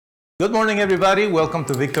Good morning, everybody. Welcome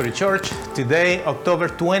to Victory Church. Today, October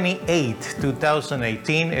 28,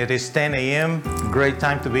 2018. It is 10 a.m. Great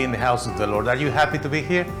time to be in the house of the Lord. Are you happy to be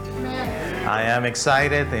here? Amen. I am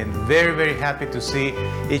excited and very, very happy to see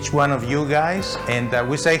each one of you guys. And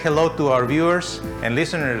we say hello to our viewers and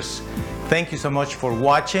listeners. Thank you so much for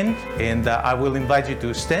watching. And I will invite you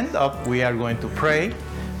to stand up. We are going to pray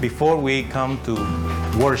before we come to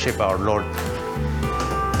worship our Lord.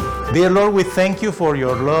 Dear Lord, we thank you for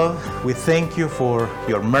your love. We thank you for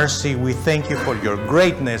your mercy. We thank you for your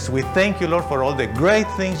greatness. We thank you, Lord, for all the great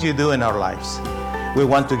things you do in our lives. We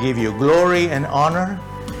want to give you glory and honor.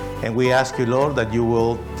 And we ask you, Lord, that you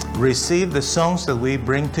will receive the songs that we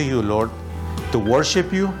bring to you, Lord, to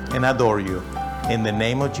worship you and adore you. In the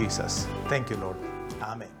name of Jesus. Thank you, Lord.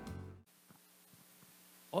 Amen.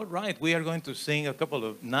 All right, we are going to sing a couple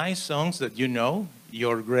of nice songs that you know.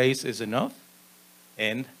 Your Grace is Enough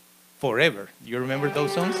and Forever. You remember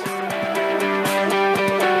those songs? There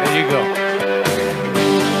you go.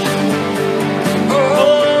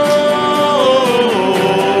 Oh,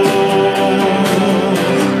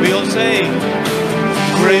 we all say,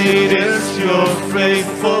 great is your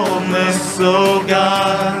faithfulness, O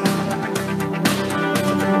God.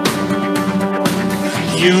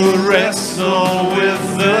 You wrestle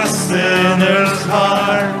with the sinner's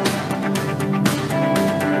heart.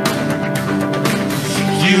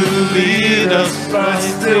 You lead us by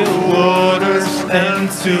still waters and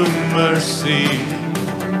to mercy,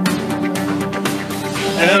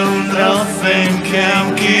 and nothing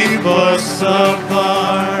can keep us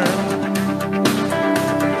apart.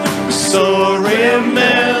 So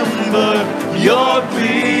remember your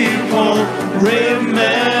people,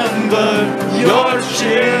 remember your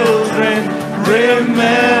children,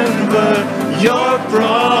 remember your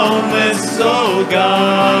promise, oh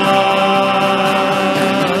God.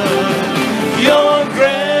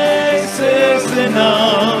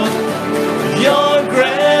 Enough. Your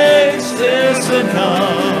grace is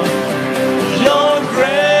enough. Your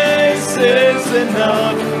grace is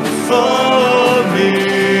enough for me.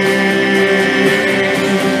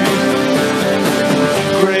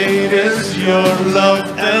 Great is your love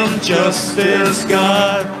and justice,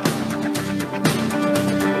 God.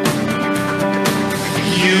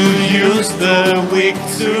 You use the weak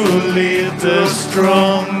to lead the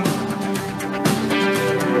strong.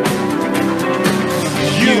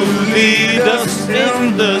 Lead us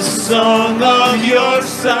in the song of your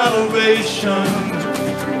salvation,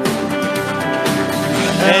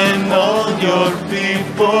 and all your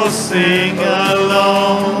people sing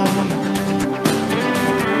along.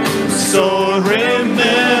 So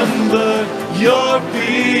remember your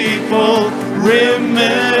people,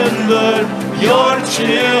 remember your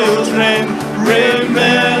children,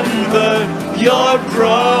 remember your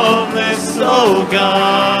promise, oh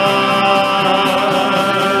God.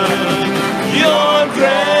 Your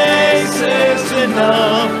grace is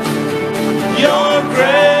enough. Your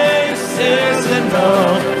grace is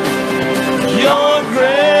enough. Your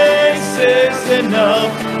grace is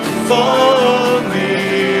enough for me.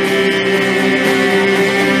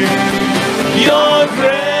 Your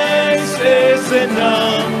grace is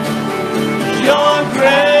enough. Your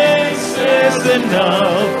grace is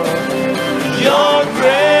enough. Your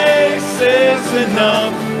grace is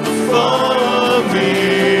enough for me.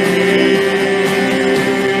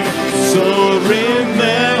 So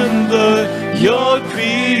remember your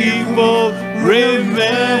people,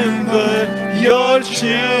 remember your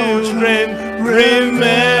children,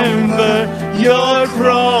 remember your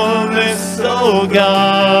promise, oh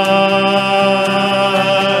God.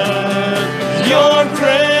 Your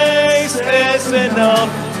grace is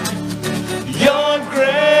enough. Your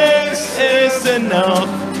grace is enough.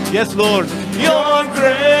 Yes, Lord. Your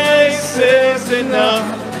grace is enough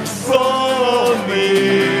for me.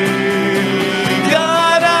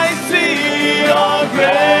 God, I see your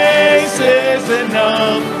grace is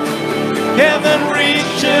enough. Heaven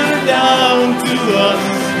reaching down to us.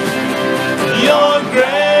 Your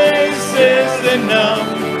grace is enough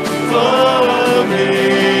for me.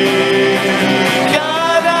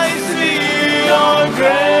 God, I see your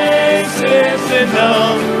grace is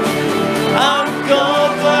enough. I'm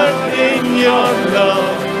covered in your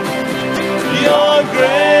love. Your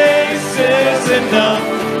grace is enough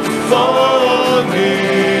for me.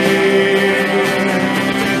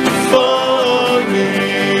 For me.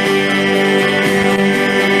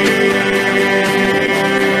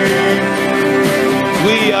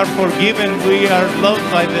 We are forgiven. We are loved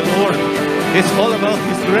by the Lord. It's all about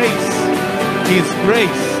His grace. His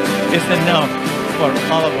grace is enough for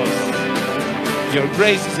all of us. Your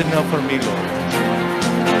grace is enough for me, Lord.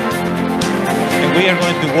 And we are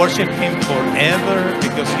going to worship Him forever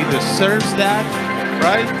because He deserves that,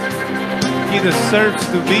 right? He deserves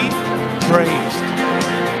to be praised.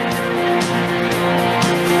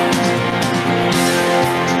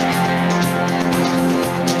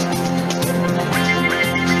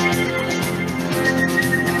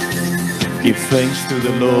 Give thanks to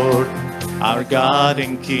the Lord, our God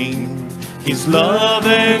and King. His love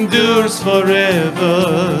endures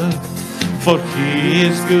forever. For He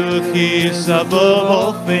is good, He is above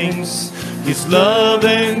all things. His love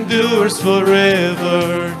endures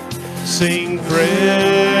forever. Sing praise,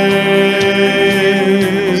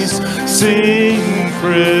 sing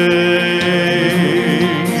praise.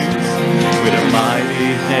 With a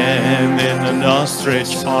mighty hand and an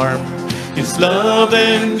outstretched arm, His love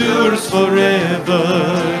endures forever.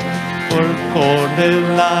 For the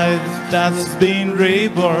life that's been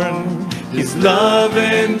reborn, His love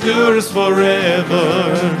endures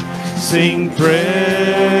forever. Sing praise,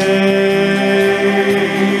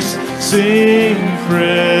 sing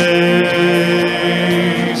praise,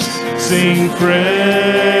 sing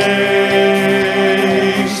praise,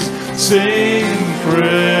 sing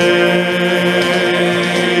praise.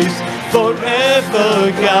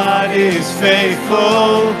 Forever God is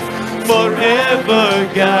faithful, forever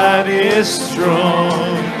God is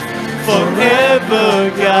strong. Forever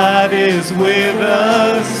God is with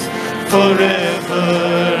us,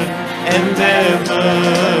 forever and ever.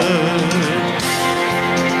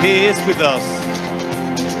 He is with us.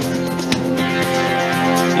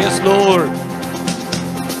 Yes, Lord.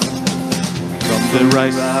 From the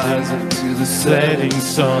rising to the setting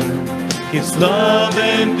sun, His love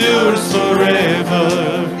endures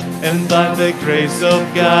forever. And by the grace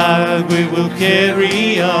of God we will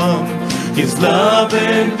carry on. His love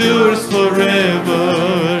endures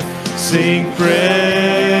forever. Sing praise,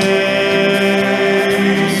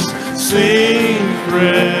 sing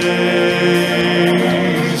praise,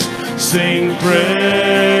 sing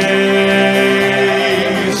praise,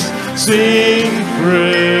 sing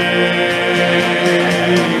praise.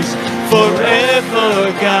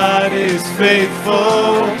 Forever God is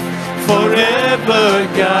faithful, forever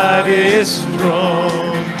God is strong.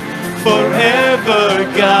 Forever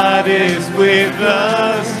God is with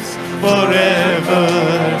us, forever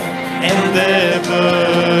and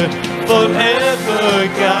ever. Forever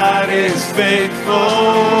God is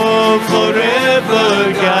faithful,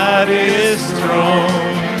 forever God is strong.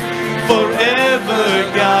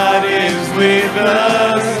 Forever God is with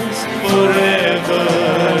us, forever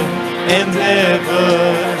and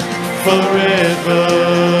ever, forever.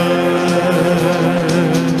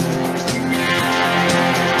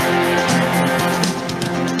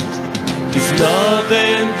 His love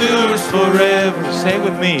endures forever. Say it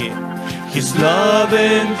with me. His love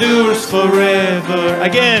endures forever.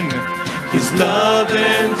 Again. His love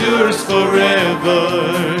endures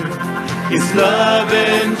forever. His love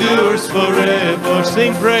endures forever.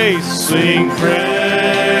 Sing praise. Sing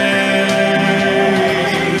praise.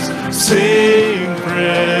 Sing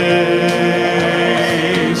praise.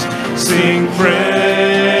 Sing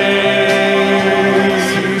praise.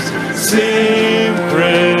 Sing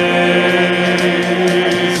praise.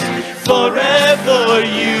 Forever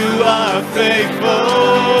you are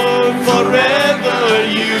faithful, forever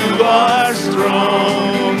you are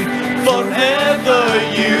strong, forever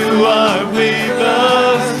you are with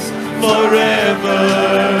us, forever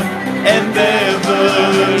and ever.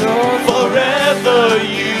 Forever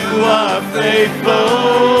you are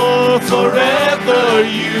faithful, forever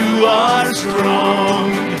you are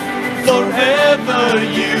strong, forever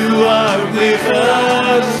you are with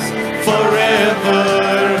us, forever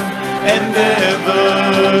and ever,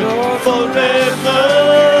 forever,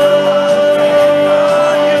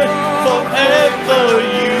 forever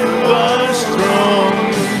you are strong,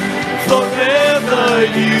 forever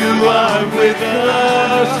you are with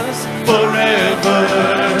us, forever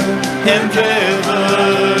and ever,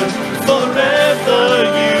 forever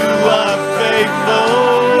you are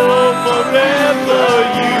faithful, forever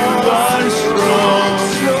you are strong,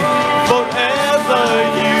 forever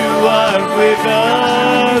you are with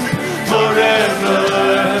us, forever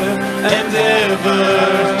and ever,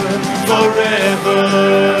 forever.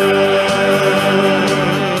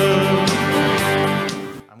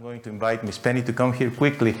 I'm going to invite Miss Penny to come here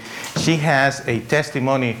quickly. She has a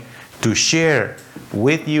testimony to share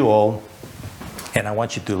with you all, and I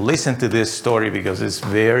want you to listen to this story because it's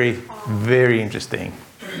very, very interesting.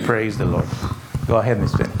 Praise the Lord. Go ahead,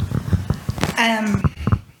 Miss Penny.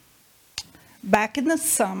 Back in the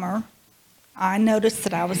summer, I noticed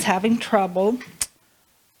that I was having trouble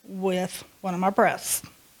with one of my breasts.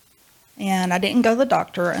 And I didn't go to the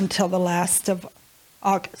doctor until the last of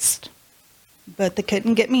August. But they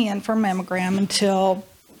couldn't get me in for a mammogram until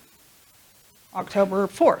October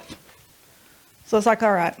 4th. So I was like,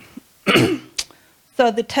 all right.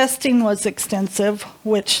 So the testing was extensive,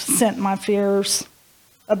 which sent my fears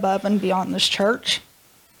above and beyond this church.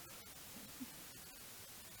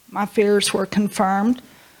 My fears were confirmed.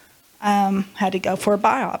 Had to go for a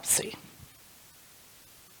biopsy.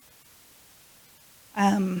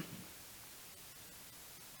 Now,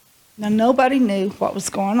 nobody knew what was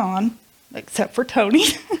going on except for Tony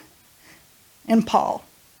and Paul.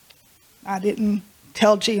 I didn't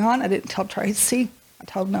tell Gian. I didn't tell Tracy. I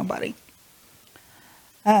told nobody.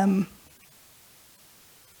 The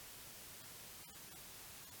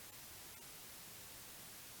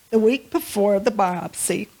week before the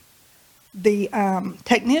biopsy, the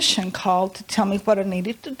technician called to tell me what I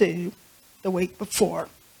needed to do the week before.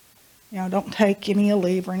 You know, don't take any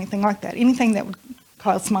leave or anything like that. Anything that would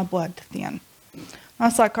cause my blood to thin. I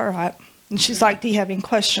was like, all right. And she's like, do you have any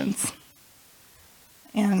questions?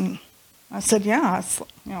 And I said, yeah.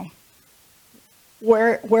 You know,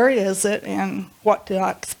 where is it and what do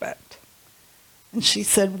I expect? And she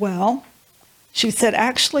said,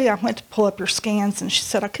 actually, I went to pull up your scans, and she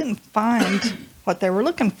said, I couldn't find what they were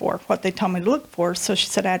looking for, what they told me to look for. So she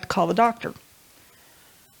said I had to call the doctor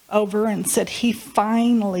over and said he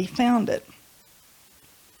finally found it.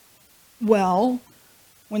 Well,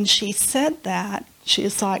 when she said that, she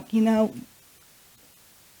was like, you know,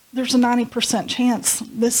 there's a 90% chance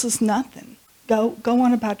this is nothing. Go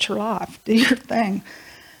on about your life. Do your thing.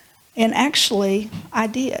 And actually, I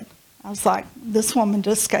did. I was like, this woman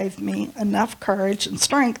just gave me enough courage and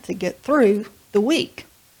strength to get through the week.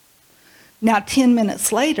 Now, 10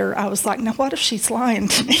 minutes later, I was like, now what if she's lying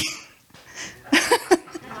to me?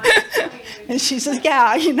 And she says,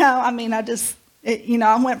 yeah, you know, I mean, I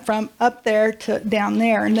went from up there to down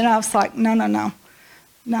there. And then I was like,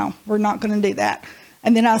 no, we're not going to do that.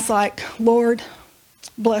 And then I was like, Lord,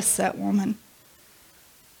 bless that woman.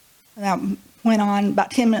 And I went on.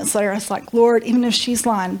 About 10 minutes later, I was like, Lord, even if she's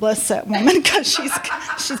lying, bless that woman, because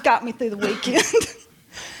she's got me through the weekend.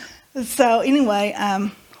 So anyway,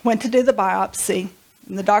 went to do the biopsy,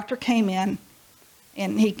 and the doctor came in,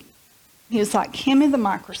 and he was like, hand me the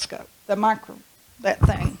microscope, that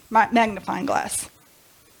thing, my magnifying glass.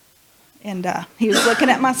 And he was looking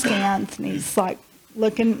at my scans, and he's like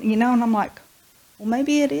looking, you know, and I'm like, well,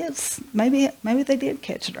 maybe it is. Maybe they did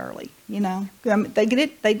catch it early, you know. I mean, they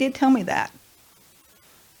did tell me that.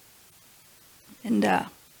 And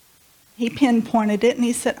he pinpointed it, and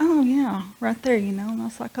he said, oh, yeah, right there, you know. And I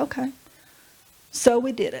was like, okay. So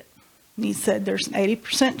we did it. And he said, there's an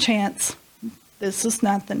 80% chance this is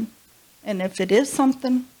nothing. And if it is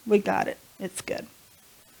something, we got it. It's good.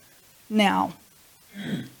 Now,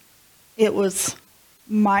 it was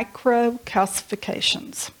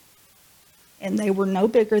microcalcifications, and they were no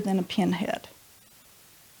bigger than a pinhead.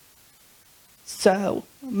 So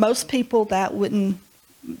most people that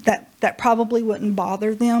probably wouldn't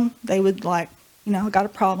bother them. They would like, you know, I got a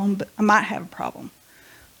problem, but I might have a problem.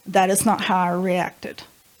 That is not how I reacted.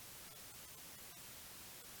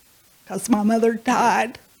 Because my mother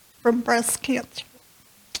died from breast cancer.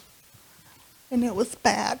 And it was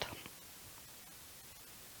bad.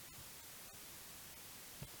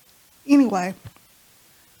 Anyway,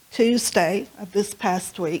 Tuesday of this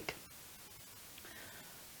past week,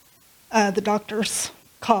 the doctors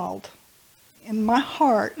called. And my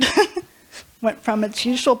heart went from its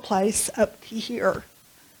usual place up to here.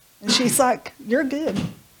 And she's like, you're good.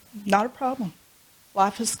 Not a problem.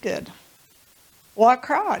 Life is good. Well, I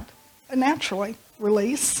cried, naturally,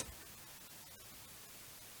 release.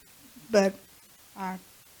 But I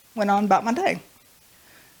went on about my day.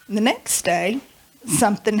 And the next day,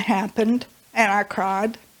 something happened, and I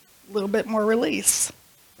cried, a little bit more release.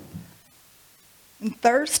 And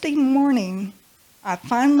Thursday morning, I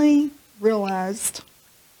finally realized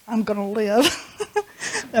I'm going to live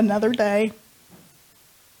another day.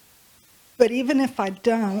 But even if I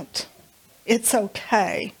don't, it's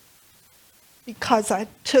okay, because I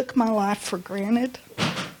took my life for granted.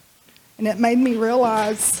 And it made me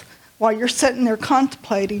realize, while you're sitting there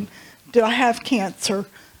contemplating, do I have cancer?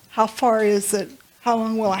 How far is it? How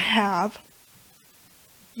long will I have?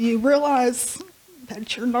 You realize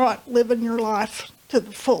that you're not living your life to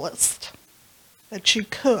the fullest that you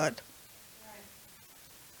could.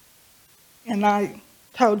 And I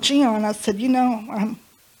told Gian, I said, you know, I'm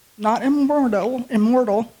not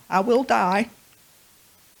immortal. I will die.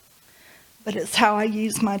 But it's how I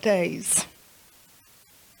use my days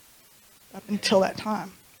up until that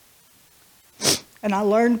time. And I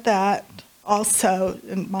learned that also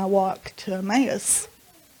in my walk to Emmaus,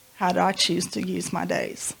 How do I choose to use my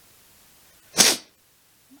days?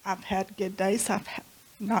 I've had good days. I'm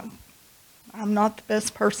not the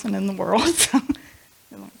best person in the world. So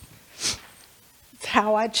it's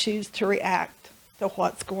how I choose to react to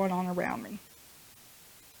what's going on around me.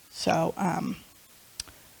 So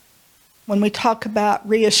when we talk about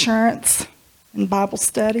reassurance in Bible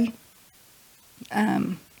study,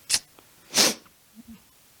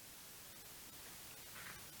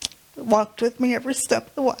 walked with me every step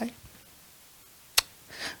of the way.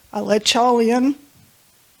 I let y'all in.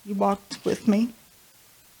 You walked with me.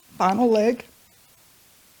 Final leg.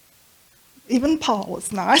 Even Paul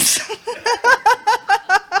was nice.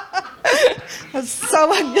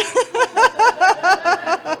 So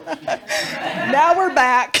now we're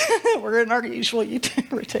back. We're in our usual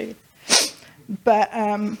routine. But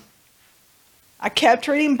I kept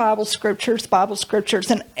reading Bible scriptures,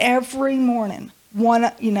 and every morning,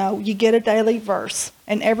 you get a daily verse,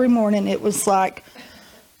 and every morning it was like,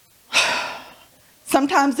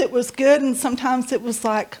 sometimes it was good, and sometimes it was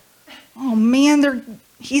like, oh man,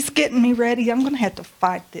 he's getting me ready. I'm going to have to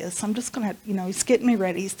fight this. I'm just going to have, he's getting me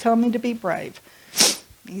ready. He's telling me to be brave.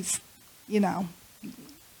 He's,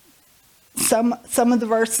 some of the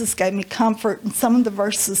verses gave me comfort, and some of the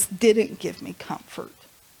verses didn't give me comfort.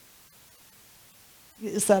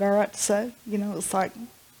 Is that all right to say? It's like,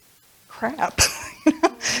 crap.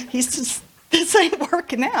 This ain't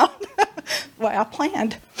working out the way I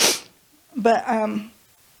planned. But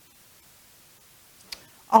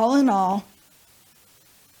all in all,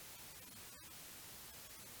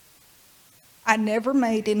 I never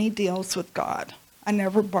made any deals with God. I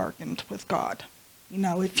never bargained with God.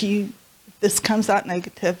 If this comes out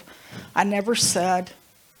negative, I never said,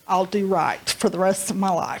 I'll do right for the rest of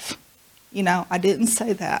my life. I didn't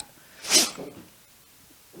say that.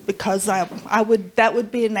 Because that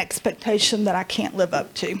would be an expectation that I can't live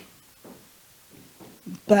up to.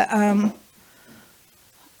 But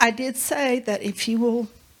I did say that if you will,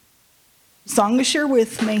 as long as you're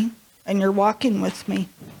with me and you're walking with me,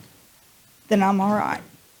 then I'm all right.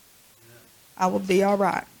 I will be all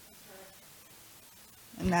right.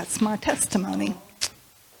 And that's my testimony.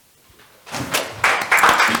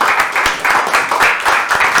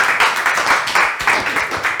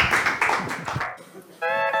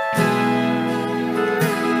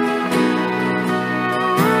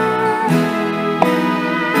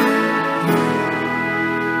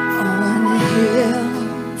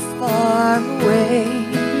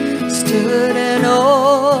 Stood an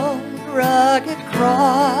old rugged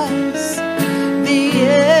cross, the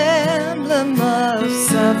emblem of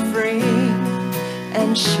suffering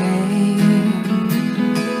and shame.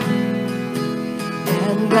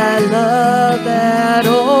 And I love that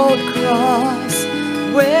old cross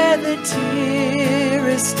where the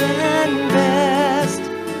dearest and best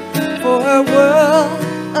for a world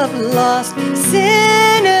of lost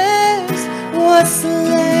sinners was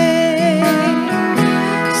slain.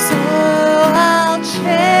 I'll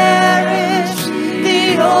cherish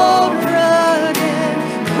the old rugged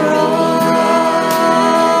cross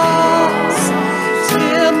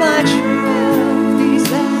till my trophies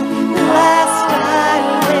at last I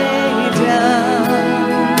lay down.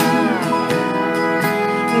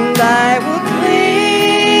 And I will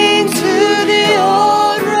cling to the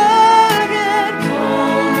old rugged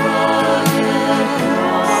cross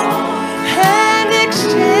and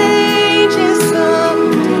exchange it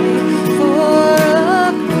someday for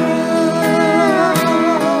a crown.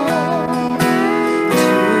 To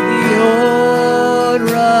the old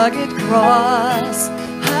rugged cross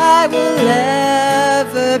I will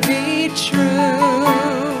ever be true.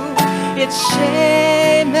 Its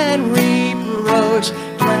shame and reproach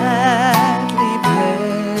gladly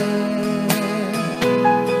bear.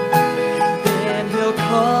 Then he'll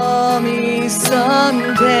call me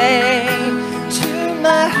someday to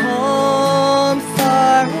my home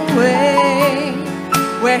far away,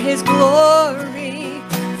 where his glory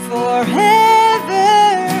forever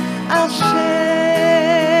I'll share.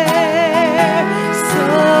 So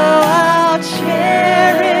I'll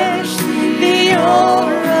cherish the old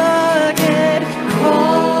rugged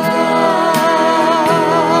cross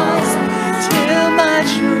till my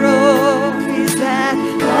trophies at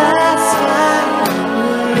last I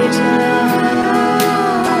lay down.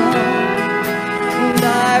 And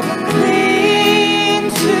I will cling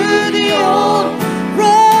to the old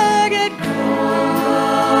rugged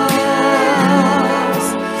cross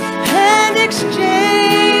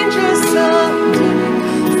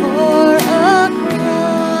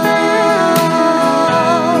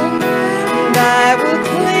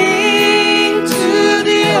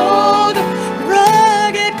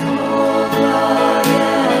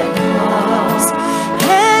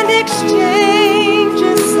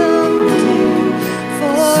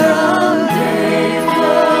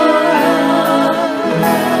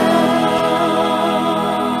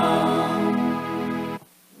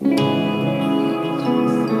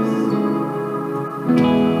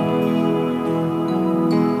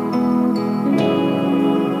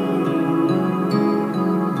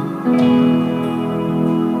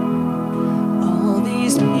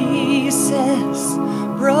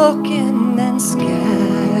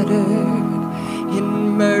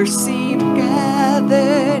mercy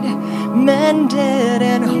gathered, mended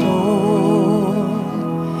and whole,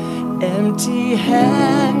 empty-handed,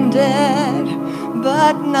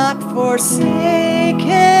 but not forsaken.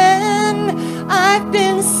 I've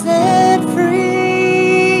been set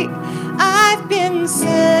free. I've been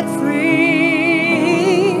set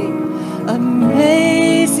free.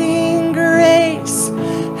 Amazing grace,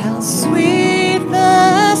 how sweet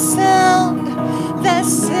the sound that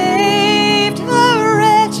saved a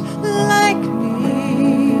wretch like me.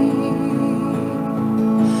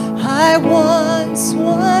 I once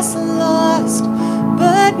was lost,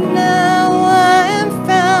 but now I am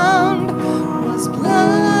found. Was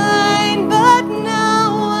blind, but now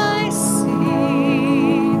I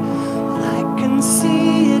see. I can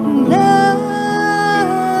see it now.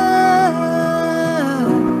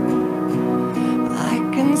 I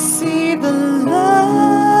can see the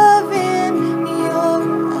love in your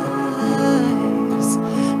eyes,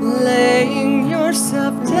 laying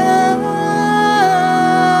yourself down,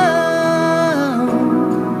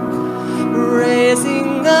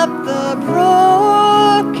 raising up the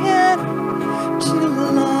broken to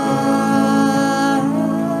life.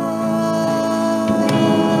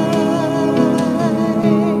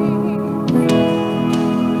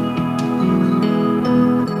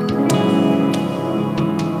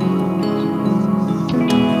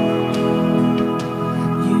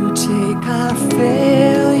 You take our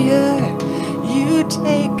failure, you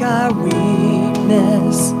take our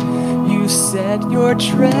weakness, you set your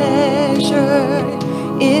treasure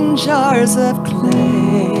in jars of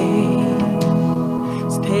clay.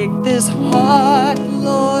 Take this heart,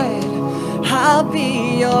 Lord, I'll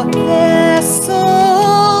be your vessel,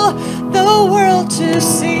 the world to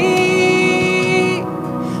see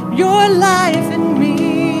your life in me.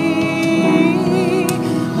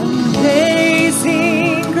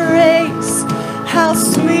 Amazing grace, how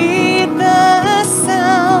sweet the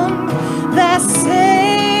sound that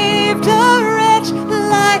saved a wretch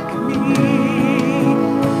like me.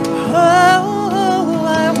 Oh,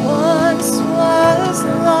 I once was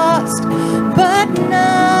lost, but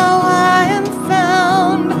now I am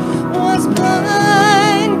found. Was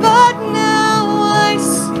blind, but now I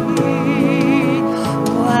see.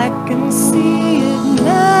 Oh, I can see it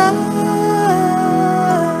now.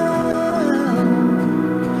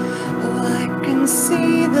 Oh, I can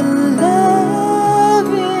see the love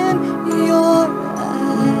in your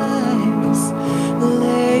eyes,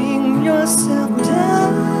 laying yourself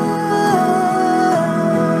down,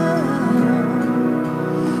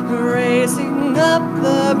 raising up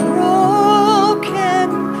the broken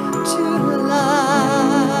to life.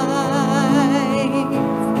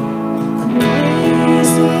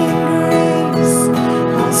 Amazing grace,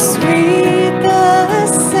 how sweet the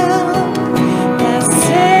sound that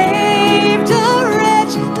saved a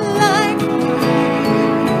wretch like me.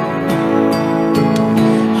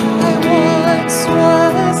 I once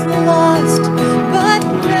was lost, but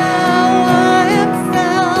now I am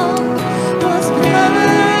found. Was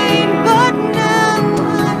blind, but now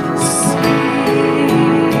I see.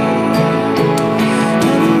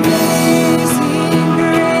 Amazing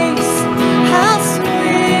grace, how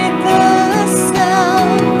sweet the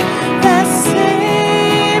sound that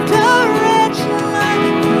saved a wretch like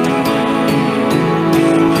me.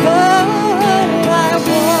 Oh, I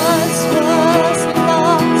once was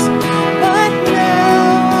lost, but now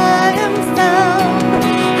I am found.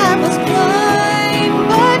 I was blind,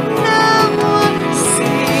 but now I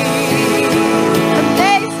see.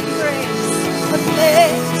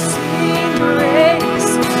 Amazing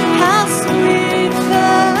grace, how sweet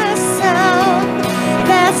the sound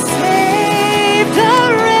that saved a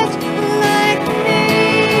wretch like me.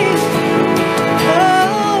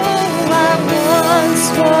 Oh, I once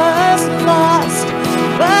was lost,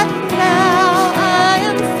 but now I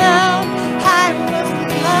am found. I was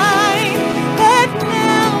blind, but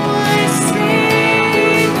now I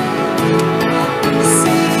see.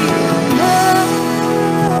 See now.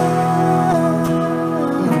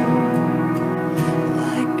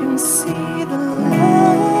 I can see the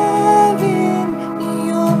love in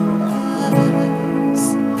your eyes,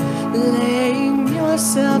 laying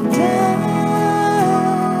yourself down,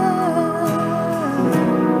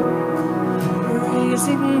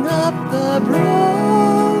 raising up the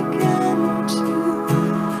broken to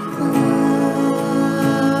life.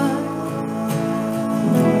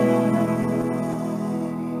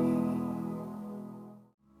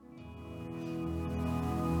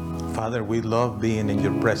 Father, we love being in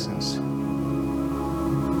your presence.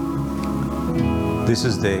 This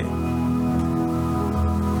is the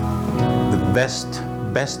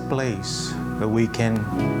best place that we can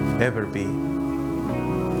ever be.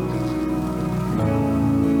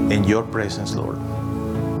 in your presence, Lord.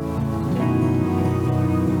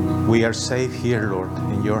 We are safe here, Lord,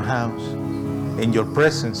 in your house, in your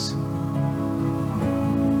presence.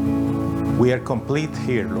 We are complete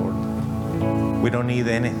here, Lord. We don't need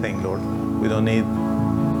anything, Lord. We don't need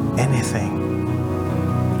anything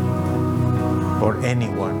or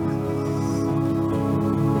anyone.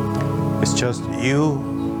 It's just you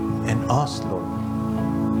and us, Lord.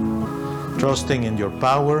 Trusting in your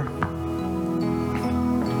power,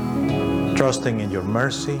 trusting in your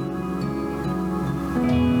mercy,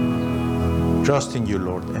 trusting you,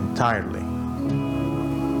 Lord, entirely.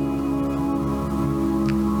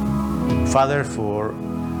 Father, for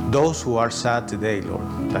those who are sad today, Lord,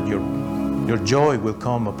 that your joy will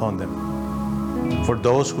come upon them. For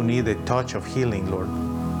those who need a touch of healing, Lord,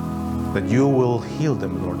 that you will heal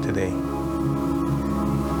them, Lord, today.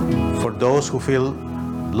 For those who feel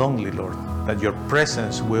lonely, Lord, that your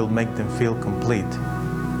presence will make them feel complete.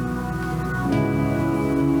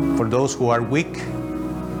 For those who are weak,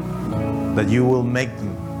 that you will make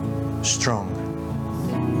them strong.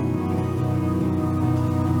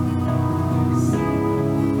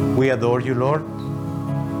 We adore you, Lord.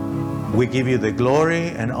 We give you the glory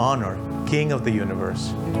and honor, King of the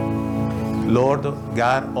universe, Lord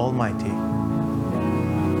God Almighty.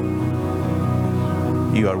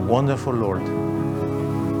 You are wonderful, Lord.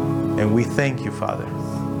 And we thank you, Father,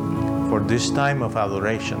 for this time of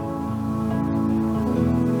adoration.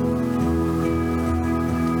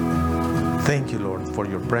 Thank you, Lord, for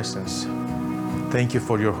your presence. Thank you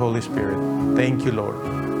for your Holy Spirit. Thank you, Lord,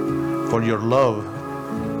 for your love.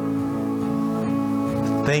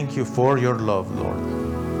 Thank you for your love, Lord.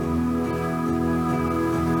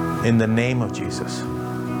 In the name of Jesus.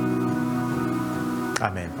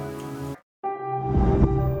 Amen.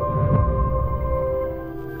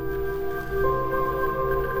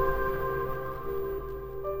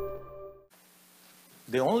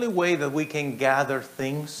 The only way that we can gather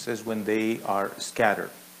things is when they are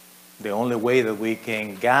scattered. The only way that we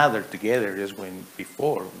can gather together is when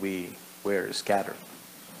before we were scattered.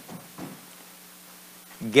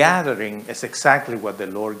 Gathering is exactly what the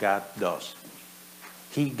Lord God does.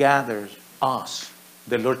 He gathers us.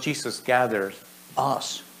 The Lord Jesus gathers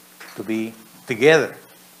us to be together.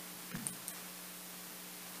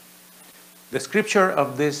 The scripture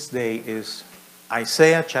of this day is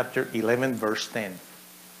Isaiah chapter 11, verse 10.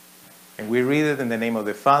 And we read it in the name of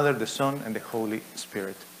the Father, the Son, and the Holy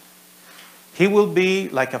Spirit. He will be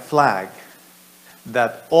like a flag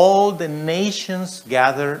that all the nations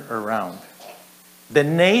gather around. The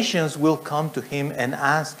nations will come to him and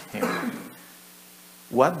ask him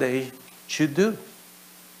what they should do.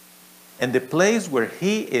 And the place where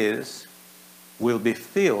he is will be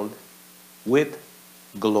filled with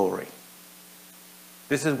glory.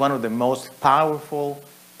 This is one of the most powerful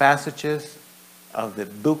passages of the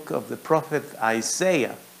book of the prophet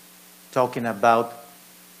Isaiah, talking about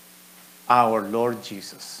our Lord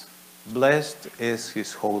Jesus. Blessed is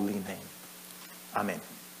his holy name. Amen.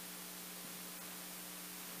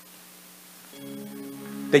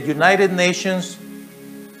 The United Nations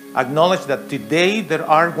acknowledge that today there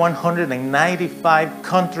are 195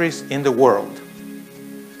 countries in the world.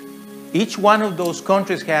 Each one of those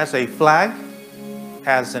countries has a flag,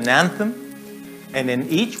 has an anthem, and in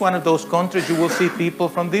each one of those countries you will see people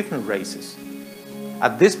from different races.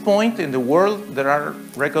 At this point in the world, there are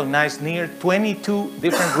recognized near 22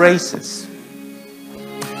 different races.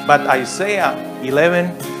 But Isaiah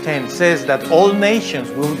 11:10 says that all nations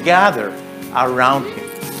will gather around him.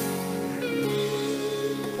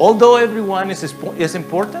 Although everyone is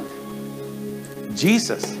important,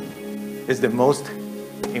 Jesus is the most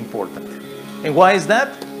important. And why is that?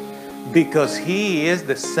 Because he is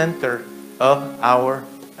the center of our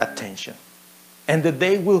attention. And the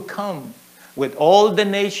day will come when all the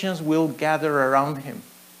nations will gather around him,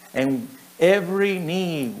 and every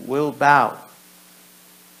knee will bow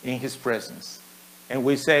in his presence. And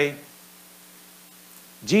we say,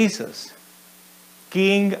 Jesus,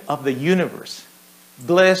 King of the universe,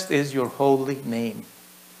 blessed is your holy name.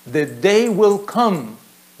 The day will come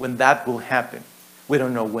when that will happen. We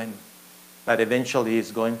don't know when, but eventually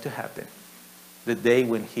it's going to happen. The day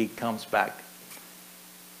when he comes back.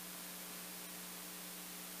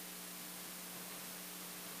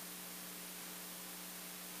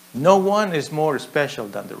 No one is more special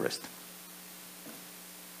than the rest.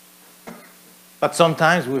 But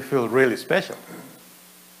sometimes we feel really special,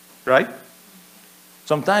 right?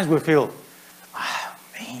 Sometimes we feel,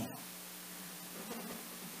 man.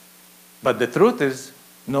 But the truth is,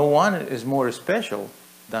 no one is more special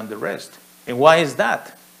than the rest. And why is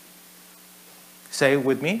that? Say it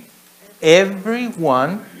with me.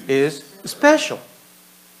 Everyone is special.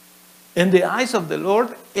 In the eyes of the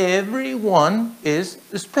Lord, everyone is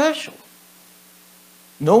special.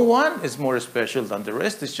 No one is more special than the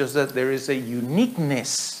rest. It's just that there is a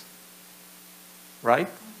uniqueness, right?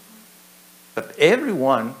 But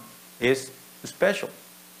everyone is special.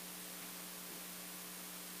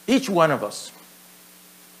 Each one of us.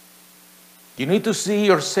 You need to see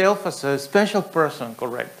yourself as a special person,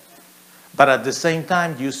 correct? But at the same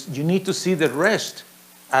time, you need to see the rest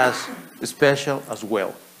as special as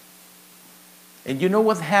well. And you know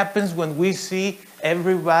what happens when we see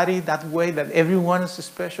everybody that way, that everyone is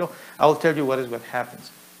special? I'll tell you what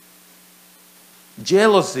happens.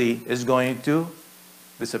 Jealousy is going to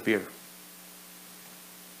disappear.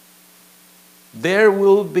 There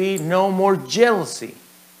will be no more jealousy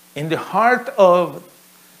in the heart of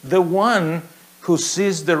the one who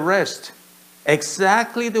sees the rest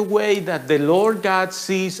exactly the way that the Lord God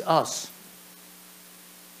sees us.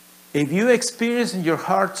 If you experience in your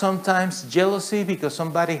heart sometimes jealousy because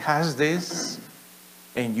somebody has this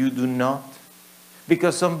and you do not,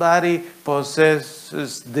 because somebody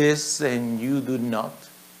possesses this and you do not,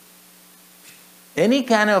 any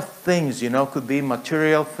kind of things, could be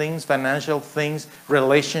material things, financial things,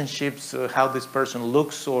 relationships, how this person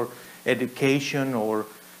looks, or education, or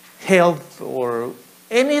health, or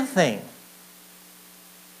anything.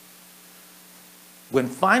 When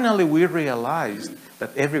finally we realize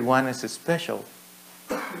that everyone is special,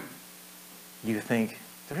 you think,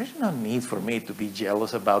 there is no need for me to be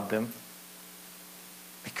jealous about them.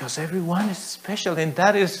 Because everyone is special, and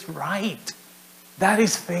that is right. That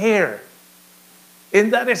is fair.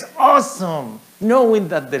 And that is awesome, knowing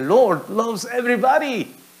that the Lord loves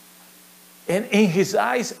everybody. And in His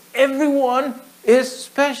eyes, everyone is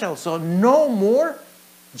special. So no more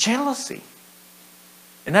jealousy.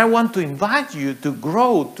 And I want to invite you to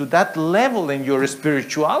grow to that level in your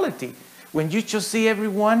spirituality, when you just see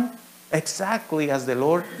everyone exactly as the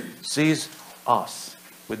Lord sees us,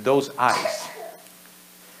 with those eyes.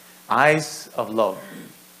 Eyes of love.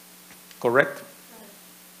 Correct?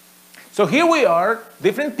 So here we are,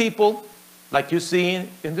 different people, like you see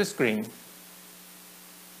in the screen.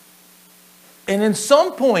 And in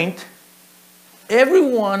some point,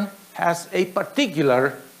 everyone has a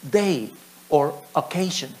particular day or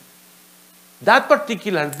occasion. That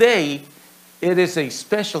particular day, it is a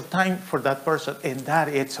special time for that person, and that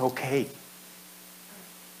it's okay.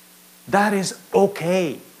 That is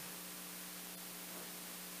okay.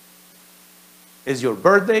 Is your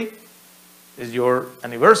birthday? Is your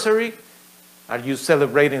anniversary? Are you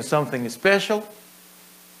celebrating something special?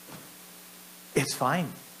 It's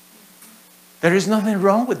fine. There is nothing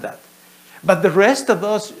wrong with that. But the rest of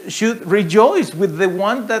us should rejoice with the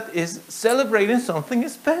one that is celebrating something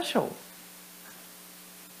special.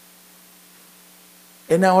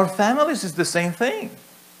 In our families, it's the same thing.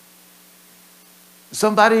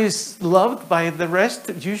 Somebody is loved by the rest,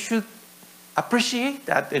 you should appreciate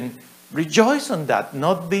that and rejoice on that,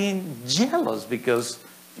 not being jealous because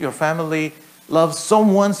your family loves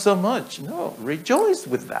someone so much. No, rejoice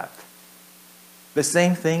with that. The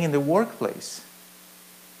same thing in the workplace.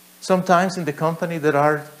 Sometimes in the company there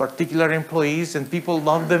are particular employees and people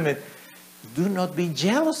love them, and do not be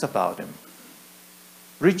jealous about them.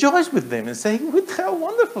 Rejoice with them and say, how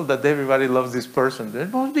wonderful that everybody loves this person. There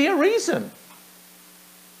must be a reason.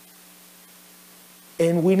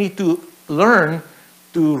 And we need to learn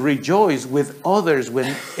to rejoice with others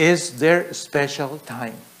when it's their special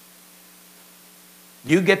time.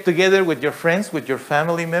 You get together with your friends, with your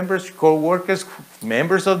family members, co-workers,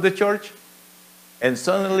 members of the church, and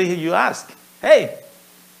suddenly you ask, hey,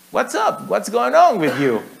 what's up? What's going on with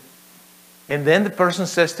you? And then the person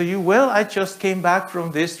says to you, well, I just came back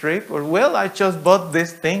from this trip, or well, I just bought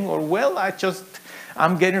this thing, or well,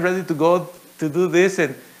 I'm getting ready to go to do this.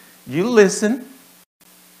 And you listen,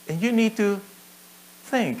 and you need to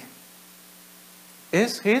think,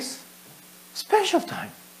 is his special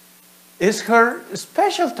time? Is her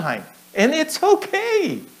special time? And it's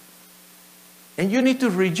okay. And you need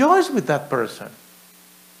to rejoice with that person.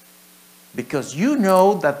 Because you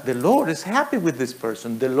know that the Lord is happy with this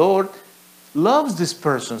person. The Lord loves this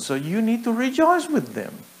person. So you need to rejoice with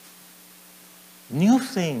them. New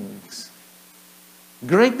things.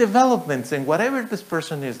 Great developments in whatever this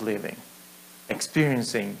person is living,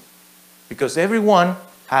 experiencing. Because everyone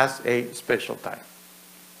has a special time.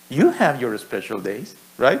 You have your special days,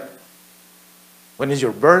 right? When is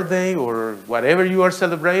your birthday or whatever you are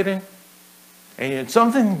celebrating, and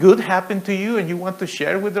something good happened to you and you want to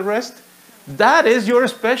share with the rest, that is your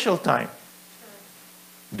special time.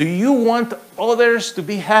 Do you want others to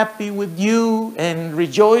be happy with you and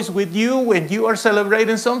rejoice with you when you are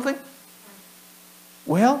celebrating something?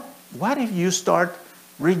 Well, what if you start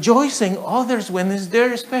rejoicing others when it's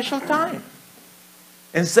their special time?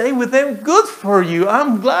 And say with them, good for you.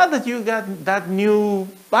 I'm glad that you got that new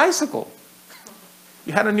bicycle.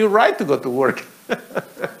 You had a new ride to go to work.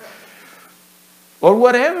 Or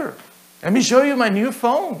whatever. Let me show you my new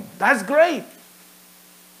phone. That's great.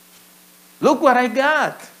 Look what I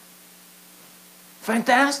got.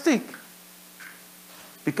 Fantastic.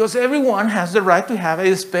 Because everyone has the right to have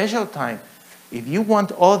a special time. If you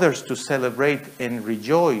want others to celebrate and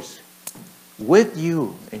rejoice with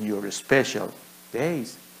you in your special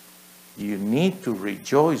days, you need to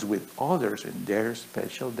rejoice with others in their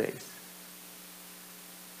special days.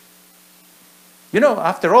 You know,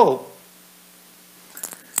 after all,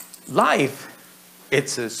 life,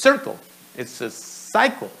 it's a circle. It's a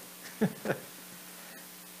cycle.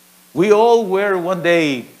 We all were one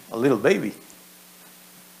day a little baby.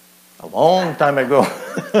 A long time ago.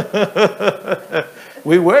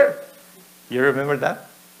 We were. You remember that?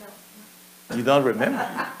 No. You don't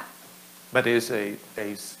remember? But it's a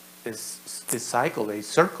cycle, a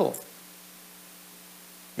circle.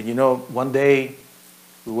 And you know, one day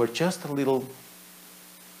we were just a little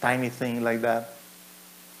tiny thing like that.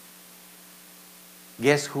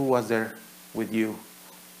 Guess who was there with you?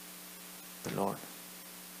 The Lord.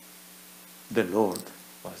 The Lord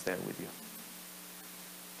was there with you.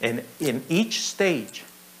 And in each stage,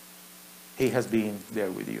 He has been there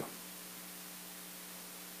with you.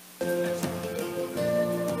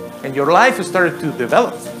 And your life started to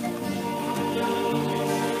develop.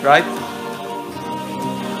 Right?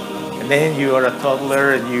 And then you are a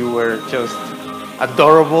toddler and you were just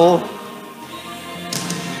adorable.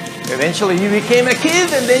 Eventually you became a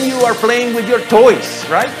kid and then you are playing with your toys,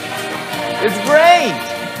 right? It's great.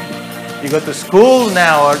 You go to school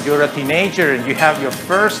now, or you're a teenager and you have your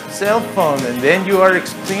first cell phone, and then you are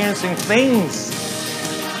experiencing things.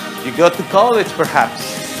 You go to college perhaps,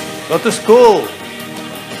 go to school.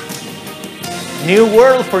 New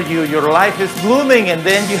world for you, your life is blooming, and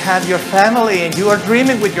then you have your family and you are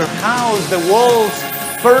dreaming with your house, the walls,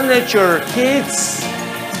 furniture, kids.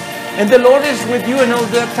 And the Lord is with you in all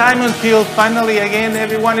that time until finally again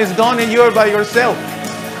everyone is gone and you're by yourself.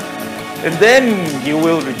 And then you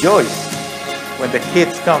will rejoice when the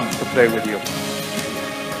kids come to play with you.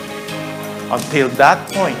 Until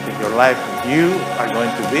that point in your life, you are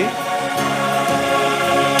going to be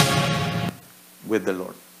with the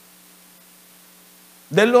Lord.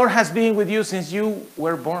 The Lord has been with you since you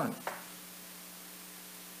were born.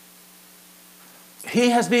 He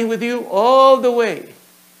has been with you all the way.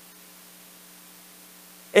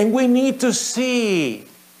 And we need to see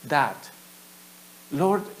that.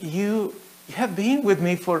 Lord, you have been with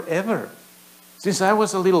me forever. Since I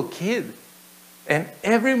was a little kid. And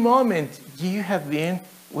every moment you have been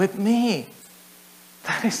with me.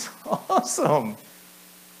 That is awesome.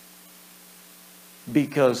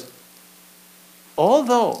 Because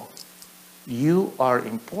although you are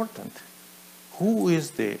important, who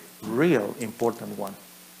is the real important one?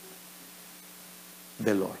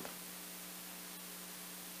 The Lord.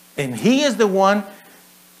 And He is the one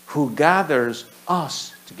who gathers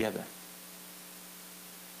us together.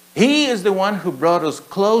 He is the one who brought us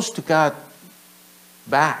close to God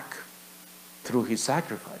back through His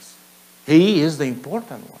sacrifice. He is the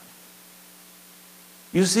important one.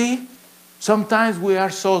 You see, sometimes we are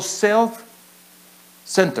so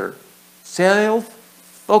self-centered,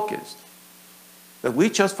 self-focused, that we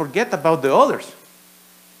just forget about the others.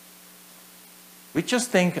 We just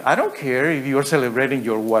think, I don't care if you're celebrating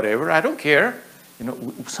your whatever, I don't care. You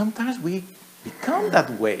know, sometimes we become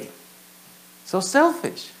that way. So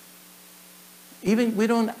selfish. Even we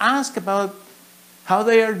don't ask about how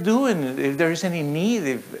they are doing, if there is any need,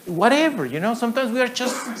 if whatever, you know. Sometimes we are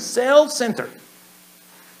just self-centered.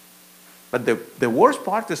 But the worst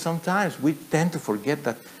part is sometimes we tend to forget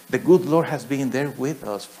that the good Lord has been there with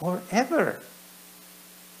us forever.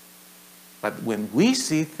 But when we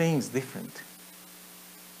see things different,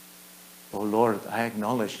 oh Lord, I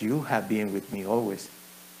acknowledge you have been with me always.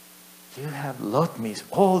 You have loved me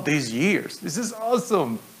all these years. This is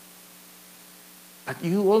awesome. But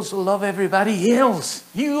you also love everybody else.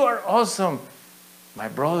 You are awesome. My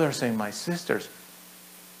brothers and my sisters,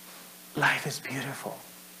 life is beautiful.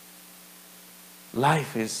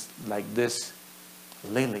 Life is like this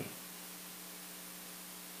lily.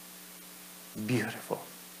 Beautiful.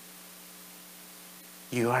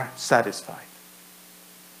 You are satisfied.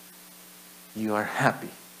 You are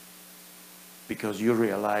happy because you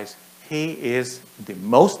realize He is the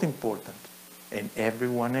most important And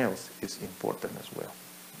everyone else is important as well.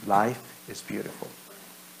 Life is beautiful.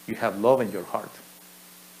 You have love in your heart.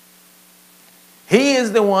 He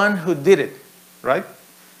is the one who did it, right?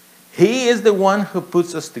 He is the one who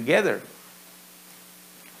puts us together.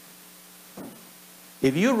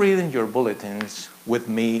 If you read in your bulletins with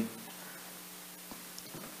me,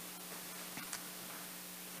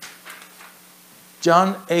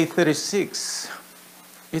 John 8:36,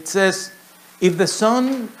 it says, if the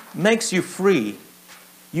Son makes you free,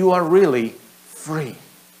 you are really free.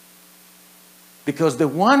 Because the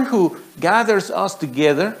one who gathers us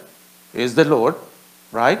together is the Lord,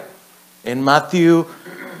 right? And Matthew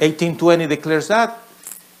 18:20 declares that.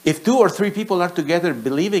 If 2 or 3 people are together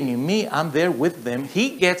believing in me, I'm there with them.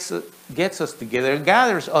 He gets us together,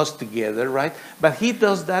 gathers us together, right? But he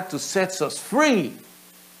does that to set us free.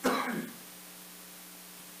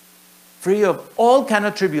 Free of all kind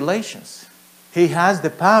of tribulations. He has the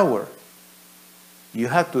power. You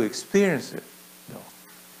have to experience it, though.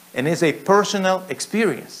 And it's a personal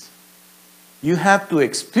experience. You have to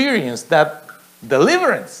experience that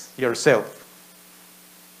deliverance yourself.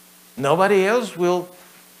 Nobody else will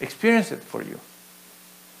experience it for you.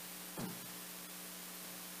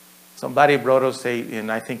 Somebody brought us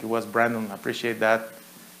and I think it was Brandon, I appreciate that,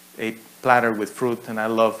 a platter with fruit, and I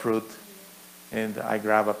love fruit. And I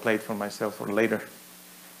grab a plate for myself for later.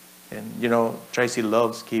 And you know, Tracy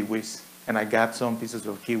loves kiwis, and I got some pieces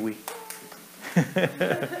of kiwi.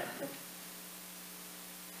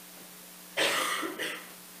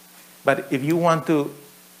 But if you want to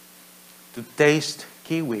taste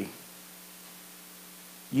kiwi,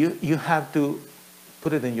 you have to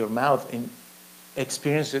put it in your mouth and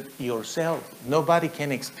experience it yourself. Nobody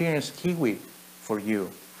can experience kiwi for you.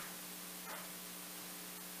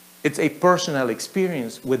 It's a personal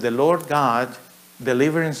experience. With the Lord God,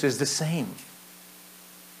 deliverance is the same.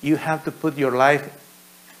 You have to put your life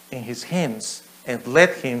in His hands and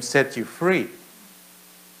let Him set you free.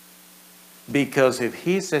 Because if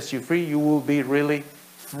He sets you free, you will be really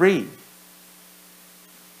free.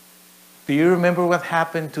 Do you remember what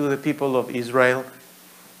happened to the people of Israel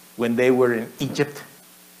when they were in Egypt?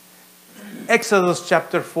 Exodus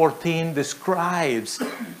chapter 14 describes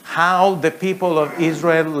how the people of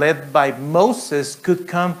Israel, led by Moses, could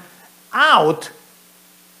come out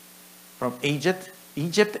from Egypt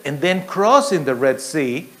and then cross in the Red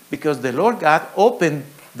Sea, because the Lord God opened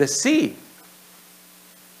the sea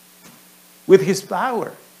with His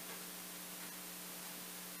power.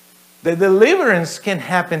 The deliverance can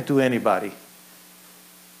happen to anybody.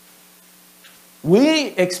 We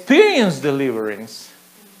experience deliverance.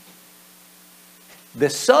 The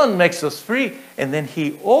Son makes us free, and then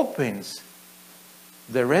He opens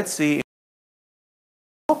the Red Sea and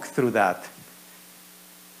walk through that.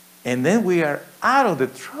 And then we are out of the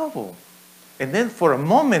trouble. And then for a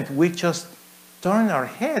moment we just turn our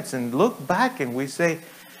heads and look back and we say,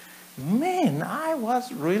 man, I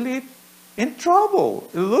was really in trouble.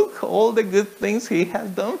 Look all the good things He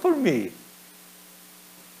has done for me.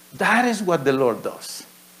 That is what the Lord does.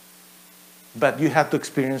 But you have to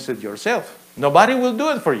experience it yourself. Nobody will do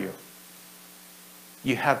it for you.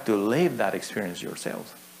 You have to live that experience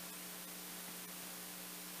yourself.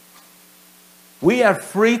 We are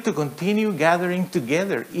free to continue gathering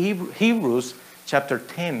together. Hebrews chapter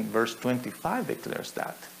 10, verse 25 declares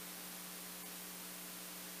that.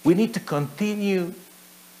 We need to continue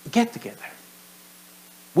get together.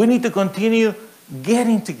 We need to continue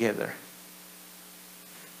getting together.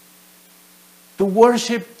 To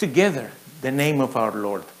worship together the name of our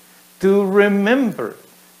Lord. To remember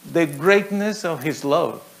the greatness of His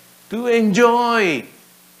love. To enjoy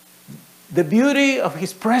the beauty of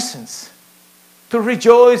His presence. To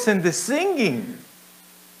rejoice in the singing.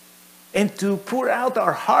 And to pour out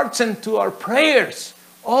our hearts into our prayers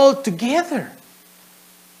all together.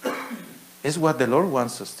 Is what the Lord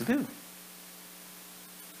wants us to do.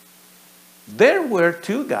 There were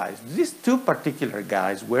 2 guys. These 2 particular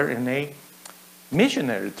guys were in a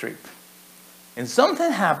missionary trip. And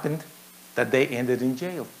something happened that they ended in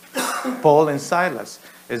jail. Paul and Silas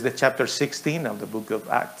is the chapter 16 of the book of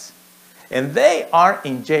Acts. And they are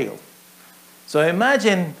in jail. So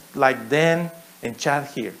imagine like Dan and Chad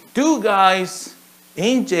here. 2 guys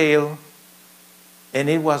in jail, and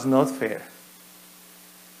it was not fair.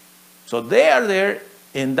 So they are there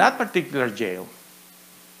in that particular jail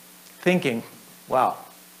thinking, wow,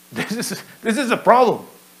 this is a problem.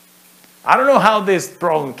 I don't know how this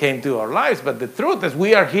problem came to our lives, but the truth is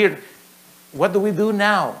we are here. What do we do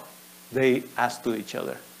now? They asked to each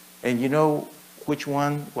other. And you know which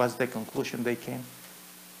one was the conclusion they came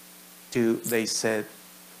to? They said,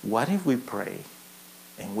 what if we pray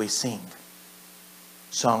and we sing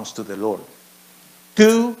songs to the Lord.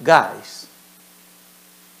 2 guys.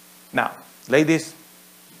 Now, ladies,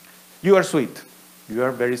 you are sweet. You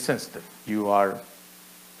are very sensitive. You are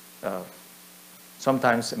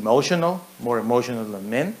sometimes emotional, more emotional than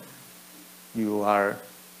men. You are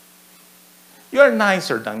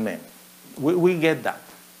nicer than men. We get that.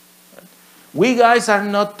 We guys are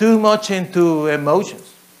not too much into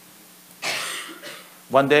emotions.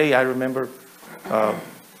 One day I remember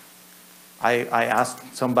I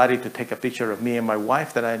asked somebody to take a picture of me and my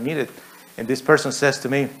wife that I needed. And this person says to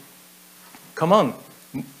me, come on,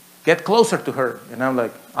 get closer to her. And I'm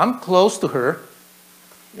like, I'm close to her.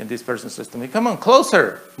 And this person says to me, come on,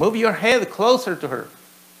 closer. Move your head closer to her.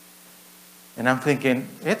 And I'm thinking,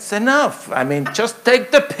 it's enough. I mean, just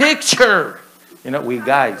take the picture. You know, we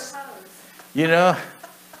guys. You know,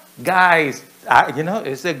 guys,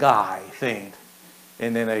 it's a guy thing.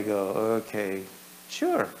 And then I go, okay,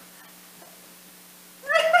 sure.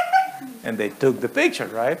 And they took the picture,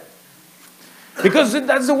 right? Because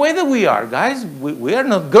that's the way that we are, guys. We are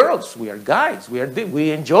not girls. We are guys.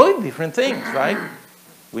 We enjoy different things, right?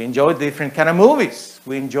 We enjoy different kind of movies.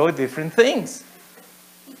 We enjoy different things.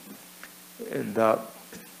 And,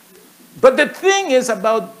 but the thing is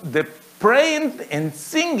about the praying and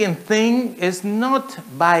singing thing is not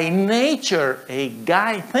by nature a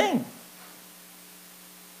guy thing.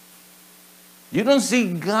 You don't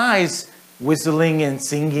see guys whistling and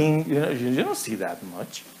singing. You don't see that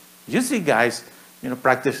much. You see guys,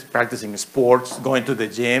 practicing sports, going to the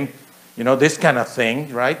gym, this kind of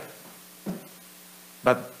thing, right?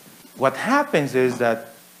 But what happens is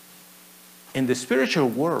that in the spiritual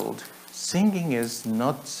world, singing is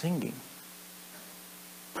not singing.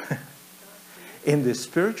 In the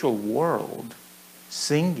spiritual world,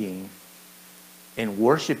 singing and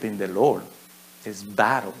worshiping the Lord is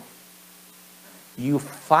battle. You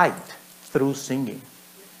fight through singing.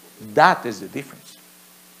 That is the difference.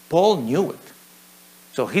 Paul knew it.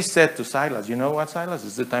 So he said to Silas, you know what, Silas?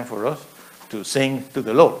 It's the time for us to sing to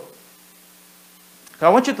the Lord. So I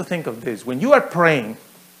want you to think of this. When you are praying,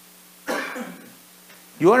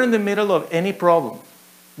 you are in the middle of any problem,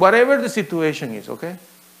 whatever the situation is, okay?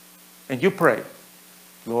 And you pray,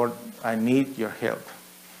 Lord, I need your help.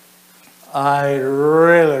 I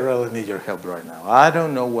really, really need your help right now. I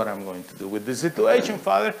don't know what I'm going to do with this situation,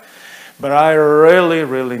 Father, but I really,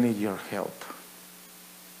 really need your help.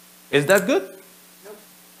 Is that good? Nope.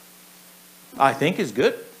 I think it's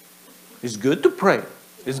good. It's good to pray.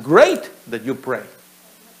 It's great that you pray.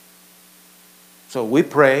 So we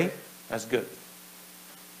pray, that's good.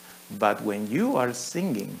 But when you are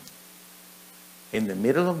singing in the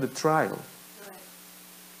middle of the trial,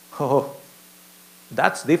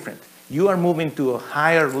 that's different. You are moving to a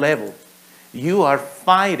higher level. You are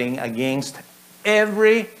fighting against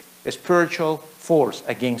every spiritual force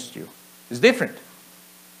against you. It's different.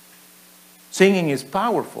 Singing is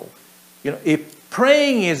powerful. If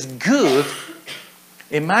praying is good,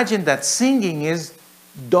 imagine that singing is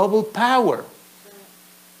double power.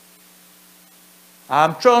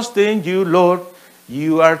 I'm trusting you, Lord.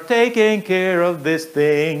 You are taking care of these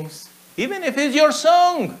things. Even if it's your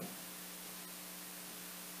song.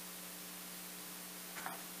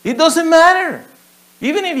 It doesn't matter.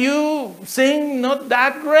 Even if you sing not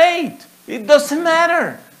that great, it doesn't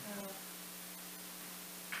matter.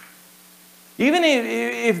 Even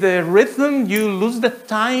if the rhythm, you lose the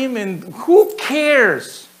time, and who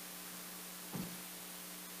cares?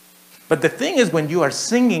 But the thing is, when you are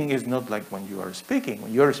singing, it's not like when you are speaking.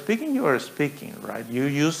 When you are speaking, right? You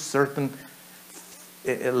use certain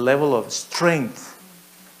level of strength.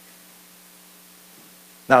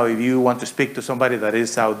 Now, if you want to speak to somebody that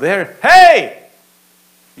is out there, hey!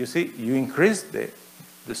 You see, you increase the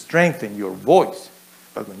strength in your voice.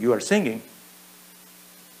 But when you are singing,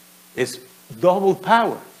 it's double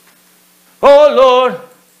power. Oh, Lord,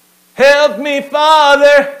 help me,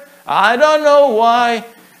 Father. I don't know why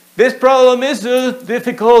this problem is so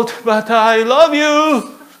difficult, but I love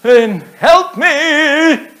you, and help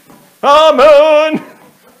me. Amen.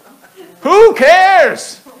 Who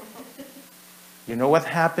cares? You know what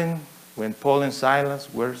happened when Paul and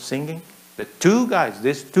Silas were singing? The two guys,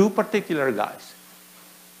 these two particular guys,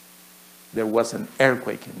 there was an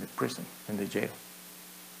earthquake in the prison, in the jail.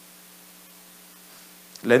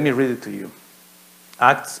 Let me read it to you.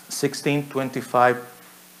 Acts 16:25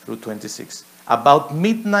 through 26. About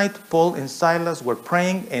midnight, Paul and Silas were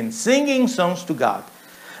praying and singing songs to God.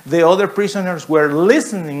 The other prisoners were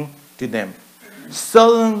listening to them.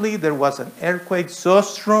 Suddenly, there was an earthquake so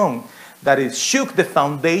strong that it shook the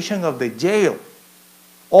foundation of the jail.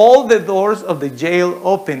 All the doors of the jail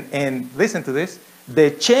opened, and listen to this,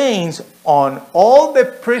 the chains on all the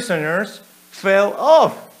prisoners fell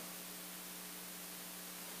off.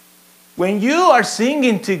 When you are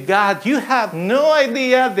singing to God, you have no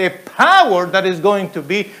idea the power that is going to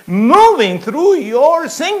be moving through your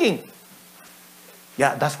singing.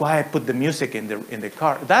 Yeah, that's why I put the music in the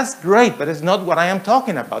car. That's great, but it's not what I am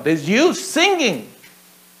talking about. It's you singing.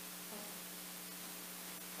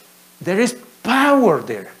 There is power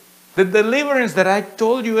there. The deliverance that I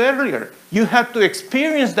told you earlier, you have to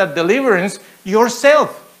experience that deliverance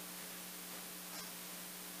yourself.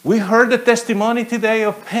 We heard the testimony today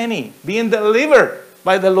of Penny being delivered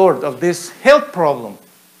by the Lord of this health problem.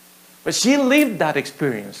 But she lived that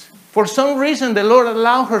experience. For some reason, the Lord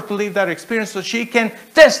allowed her to live that experience so she can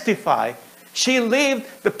testify. She lived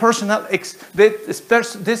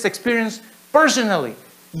this experience personally.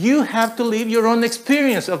 You have to live your own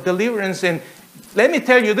experience of deliverance. And let me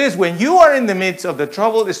tell you this, when you are in the midst of the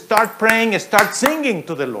trouble, start praying and start singing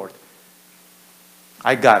to the Lord.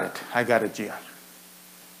 I got it, Gian.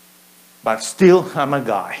 But still, I'm a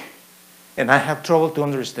guy. And I have trouble to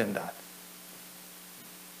understand that.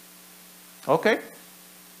 Okay?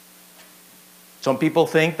 Some people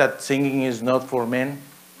think that singing is not for men.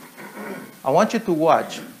 I want you to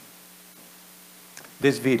watch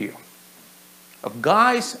this video of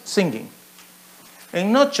guys singing.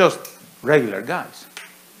 And not just regular guys.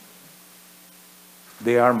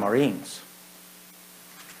 They are Marines.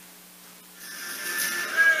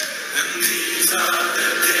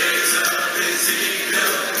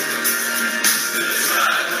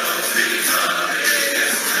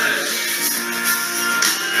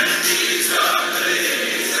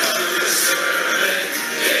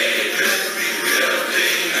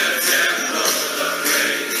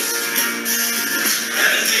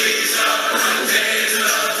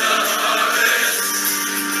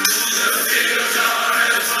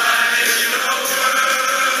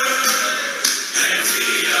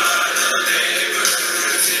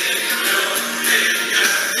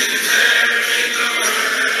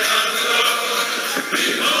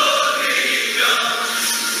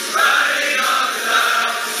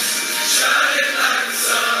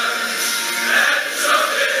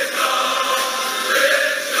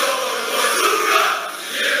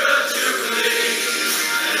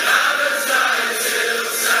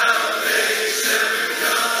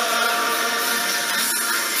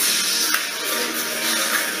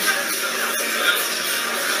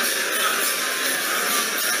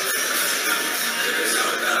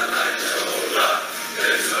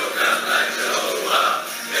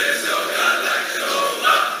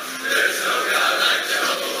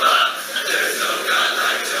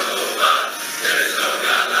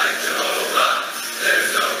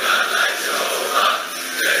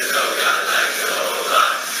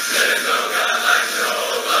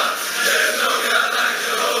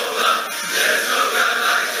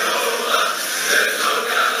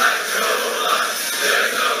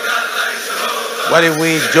 Why don't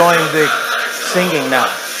we join the singing now?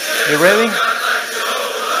 You ready?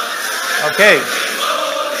 Okay.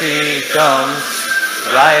 He comes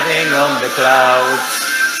riding on the clouds,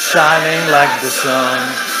 shining like the sun.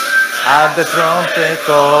 At the trumpet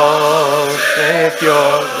call,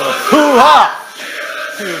 Savior, hoo-ha!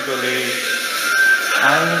 To believe,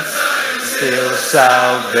 and still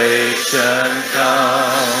salvation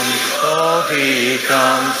comes. Oh, he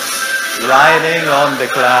comes riding on the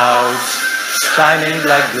clouds, shining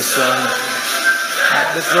like the sun.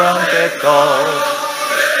 At the trumpet call,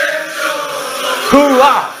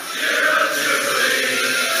 hoo-ha!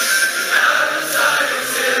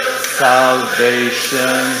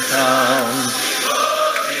 Salvation comes,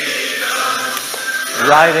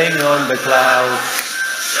 riding on the clouds,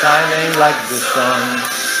 shining like the sun.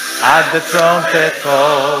 At the trumpet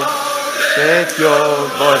call, set your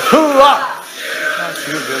voice, hoo-ha! As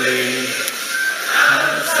you believe,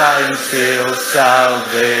 and still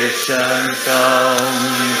salvation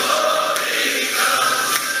comes.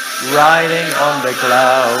 Riding on the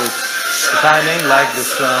clouds, shining like the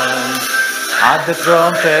sun. At the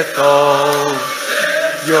trumpet call,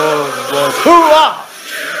 your voice, hoo-ha!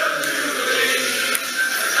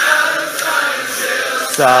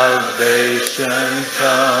 Salvation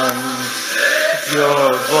comes,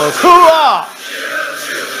 your voice, hoo-ha!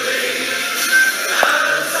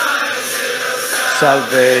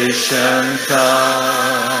 Salvation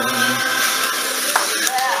comes.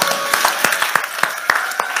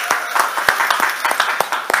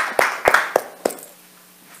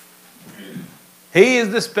 He is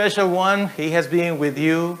the special one. He has been with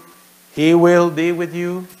you. He will be with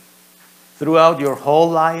you throughout your whole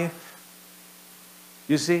life.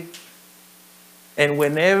 You see? And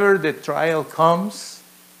whenever the trial comes,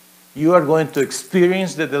 you are going to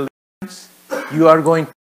experience the deliverance. You are going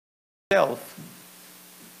to yourself.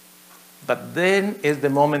 But then is the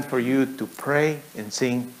moment for you to pray and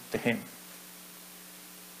sing to Him.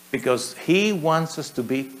 Because He wants us to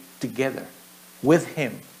be together with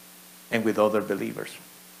Him and with other believers.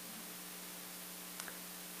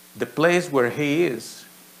 The place where He is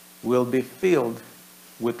will be filled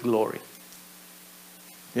with glory.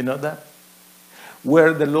 You know that?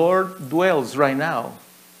 Where the Lord dwells right now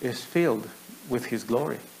is filled with His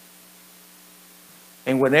glory.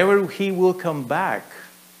 And whenever He will come back,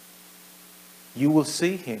 you will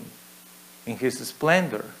see Him in His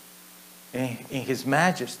splendor, in His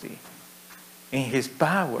majesty, in His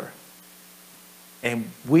power.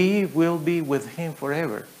 And we will be with Him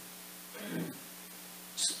forever.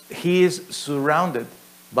 He is surrounded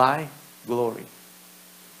by glory.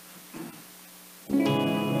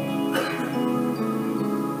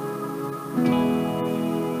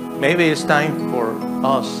 Maybe it's time for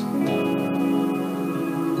us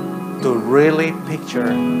to really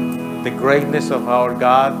picture the greatness of our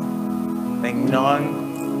God and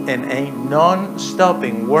a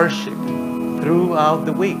non-stopping worship throughout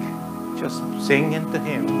the week. Just singing to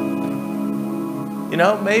Him. You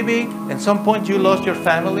know, maybe at some point you lost your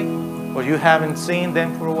family or you haven't seen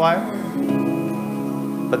them for a while.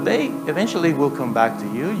 But they eventually will come back to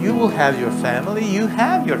you. You will have your family. You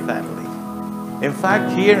have your family. In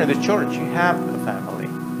fact, here in the church, you have a family.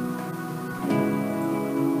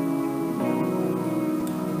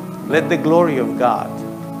 Let the glory of God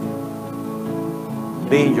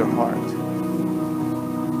be in your heart.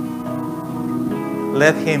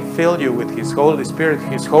 Let Him fill you with His Holy Spirit,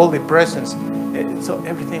 His holy presence, so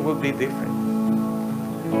everything will be different.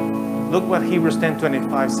 Look what Hebrews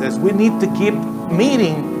 10:25 says. We need to keep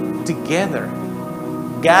meeting together,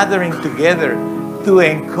 gathering together to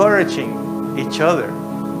encouraging each other,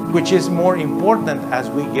 which is more important as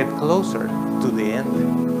we get closer to the end.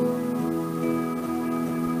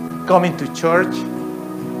 Coming to church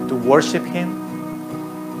to worship Him.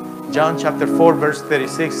 John chapter 4 verse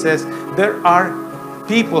 36 says, there are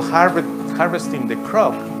people harvesting the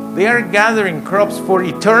crop. They are gathering crops for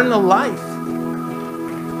eternal life.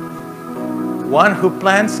 One who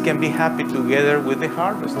plants can be happy together with the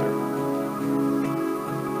harvester.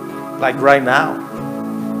 Like right now,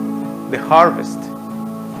 the harvest.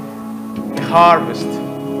 The harvest.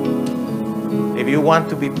 If you want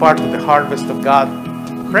to be part of the harvest of God,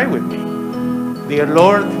 pray with me. Dear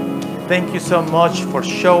Lord, thank you so much for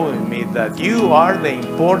showing me that you are the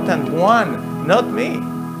important one, not me.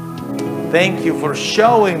 Thank you for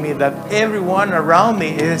showing me that everyone around me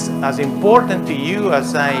is as important to you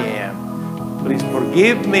as I am. Please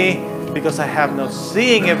forgive me because I have not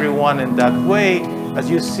seen everyone in that way as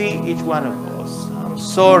you see each one of us. I'm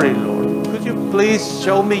sorry, Lord. Could you please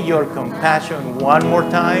show me your compassion one more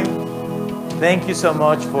time? Thank you so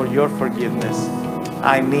much for your forgiveness.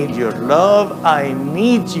 I need your love. I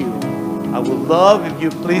need you. I would love if you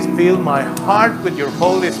please fill my heart with your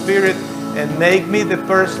Holy Spirit and make me the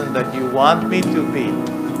person that you want me to be.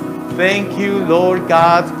 Thank you, Lord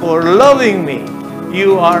God, for loving me.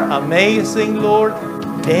 You are amazing, Lord,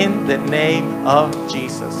 in the name of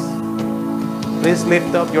Jesus. Please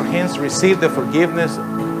lift up your hands, receive the forgiveness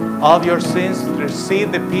of your sins,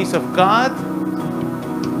 receive the peace of God.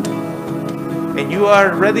 And you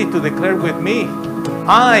are ready to declare with me,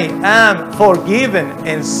 I am forgiven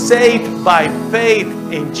and saved by faith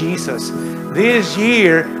in Jesus. This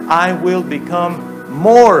year, I will become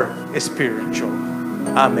more spiritual.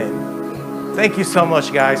 Amen. Thank you so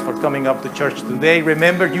much, guys, for coming up to church today.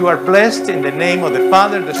 Remember, you are blessed in the name of the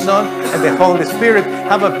Father, the Son, and the Holy Spirit.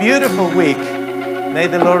 Have a beautiful week. May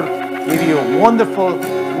the Lord give you wonderful,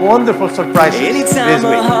 wonderful surprises Anytime this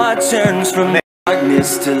week. a heart turns from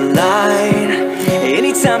darkness to light,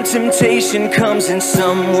 anytime temptation comes and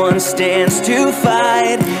someone stands to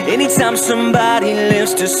fight, anytime somebody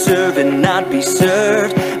lives to serve and not be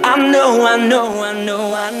served, I know